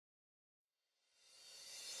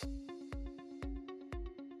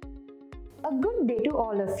A good day to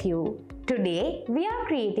all of you. Today we are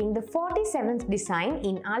creating the 47th design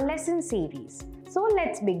in our lesson series. So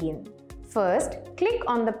let's begin. First, click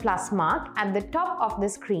on the plus mark at the top of the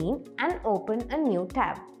screen and open a new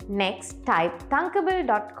tab. Next, type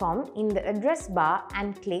thunkable.com in the address bar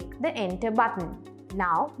and click the enter button.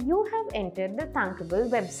 Now you have entered the Thunkable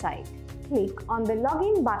website. Click on the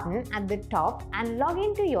login button at the top and log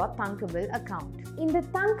into your Thunkable account. In the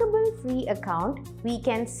Thunkable free account, we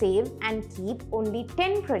can save and keep only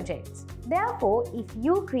 10 projects. Therefore, if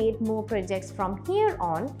you create more projects from here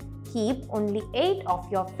on, keep only 8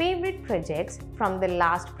 of your favorite projects from the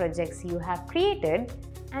last projects you have created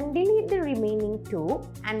and delete the remaining 2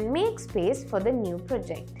 and make space for the new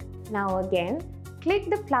project. Now again, click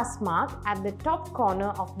the plus mark at the top corner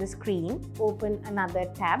of the screen, open another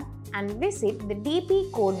tab and visit the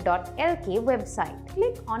dpcode.lk website.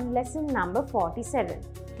 Click on lesson number 47.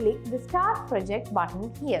 Click the Start Project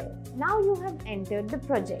button here. Now you have entered the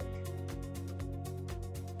project.